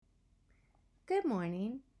Good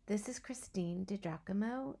morning. This is Christine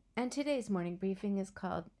DiGiacomo, and today's morning briefing is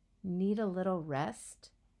called Need a Little Rest.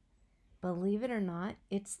 Believe it or not,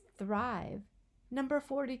 it's Thrive, number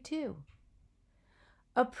 42.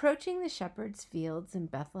 Approaching the shepherd's fields in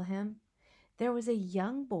Bethlehem, there was a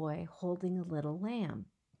young boy holding a little lamb.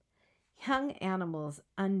 Young animals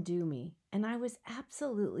undo me, and I was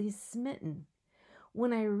absolutely smitten.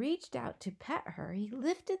 When I reached out to pet her, he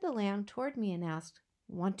lifted the lamb toward me and asked,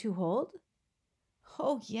 "Want to hold?"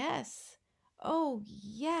 Oh, yes. Oh,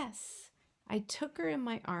 yes. I took her in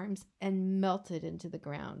my arms and melted into the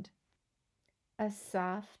ground. A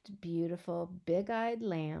soft, beautiful, big-eyed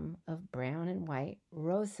lamb of brown and white,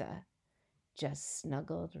 Rosa, just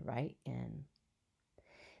snuggled right in.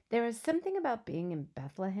 There is something about being in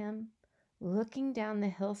Bethlehem, looking down the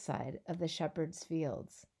hillside of the shepherd's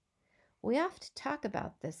fields. We often talk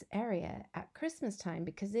about this area at Christmas time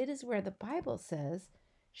because it is where the Bible says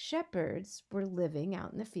shepherds were living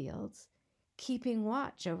out in the fields, keeping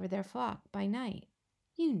watch over their flock by night.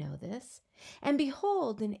 You know this. And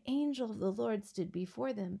behold, an angel of the Lord stood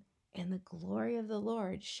before them, and the glory of the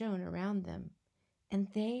Lord shone around them, and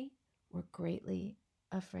they were greatly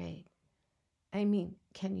afraid.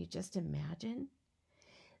 Can you just imagine?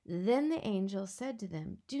 Then the angel said to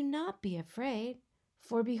them, "Do not be afraid,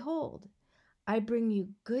 for behold, I bring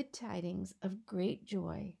you good tidings of great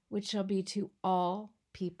joy, which shall be to all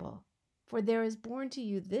people. For there is born to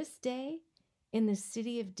you this day in the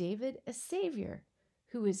city of David a Savior,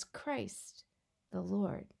 who is Christ the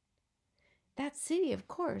Lord." That city, of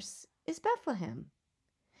course, is Bethlehem.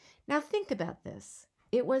 Now think about this.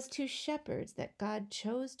 It was to shepherds that God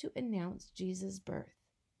chose to announce Jesus' birth.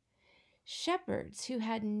 Shepherds who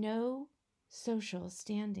had no social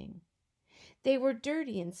standing. They were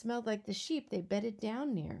dirty and smelled like the sheep they bedded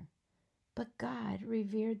down near, but God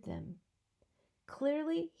revered them.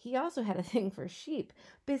 Clearly, he also had a thing for sheep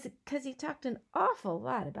because he talked an awful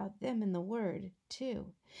lot about them in the Word,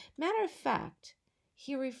 too. Matter of fact,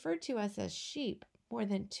 he referred to us as sheep more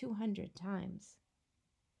than 200 times.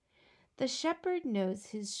 The shepherd knows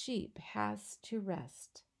his sheep has to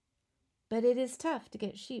rest, but it is tough to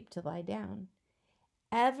get sheep to lie down.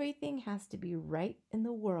 Everything has to be right in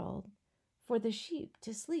the world for the sheep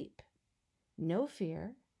to sleep. No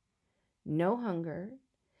fear, no hunger,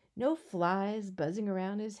 no flies buzzing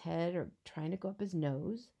around his head or trying to go up his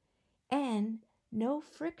nose, and no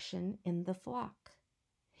friction in the flock.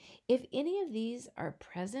 If any of these are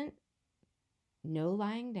present, no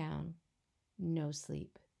lying down, no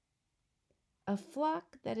sleep. A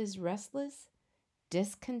flock that is restless,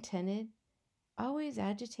 discontented, always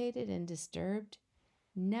agitated and disturbed,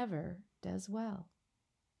 never does well.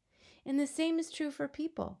 And the same is true for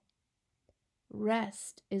people.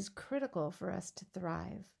 Rest is critical for us to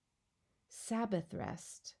thrive. Sabbath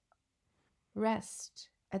rest. Rest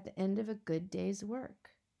at the end of a good day's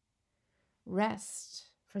work.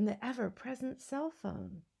 Rest from the ever-present cell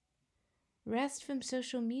phone. Rest from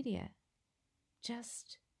social media.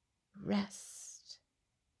 Just rest.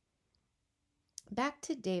 Back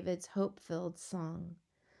to David's hope-filled song.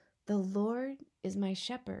 The Lord is my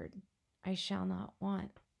shepherd, I shall not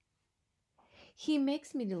want. He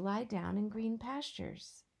makes me to lie down in green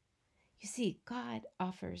pastures. You see, God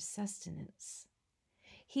offers sustenance.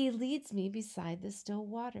 He leads me beside the still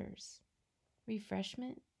waters,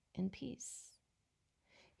 refreshment and peace.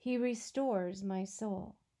 He restores my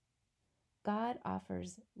soul. God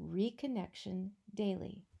offers reconnection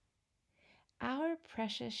daily. Our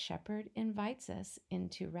precious shepherd invites us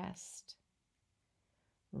into rest.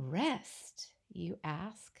 Rest, you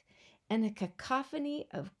ask, and a cacophony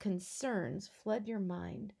of concerns flood your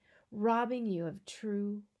mind, robbing you of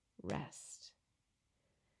true rest.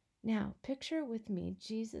 Now, picture with me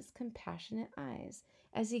Jesus' compassionate eyes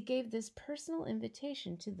as he gave this personal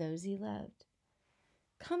invitation to those he loved.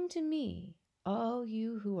 "Come to me, all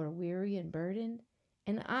you who are weary and burdened,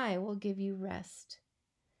 and I will give you rest.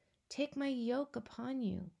 Take my yoke upon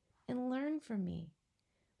you and learn from me,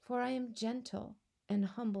 for I am gentle and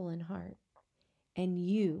humble in heart, and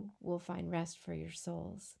you will find rest for your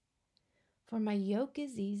souls. For my yoke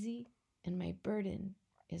is easy and my burden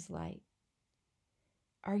is light."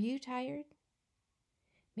 Are you tired?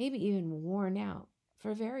 Maybe even worn out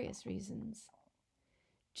for various reasons.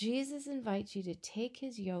 Jesus invites you to take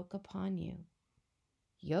his yoke upon you.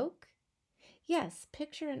 Yoke? Yes,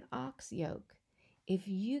 picture an ox yoke. If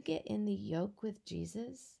you get in the yoke with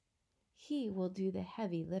Jesus, he will do the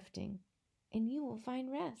heavy lifting, and you will find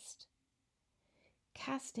rest.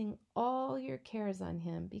 Casting all your cares on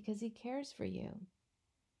him because he cares for you.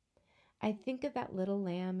 I think of that little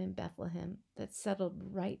lamb in Bethlehem that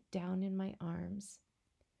settled right down in my arms.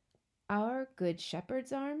 Our Good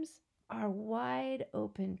Shepherd's arms are wide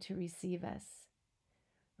open to receive us.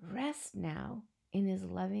 Rest now in his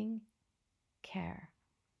loving care.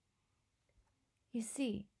 You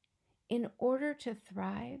see, in order to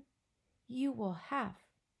thrive, you will have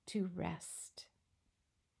to rest.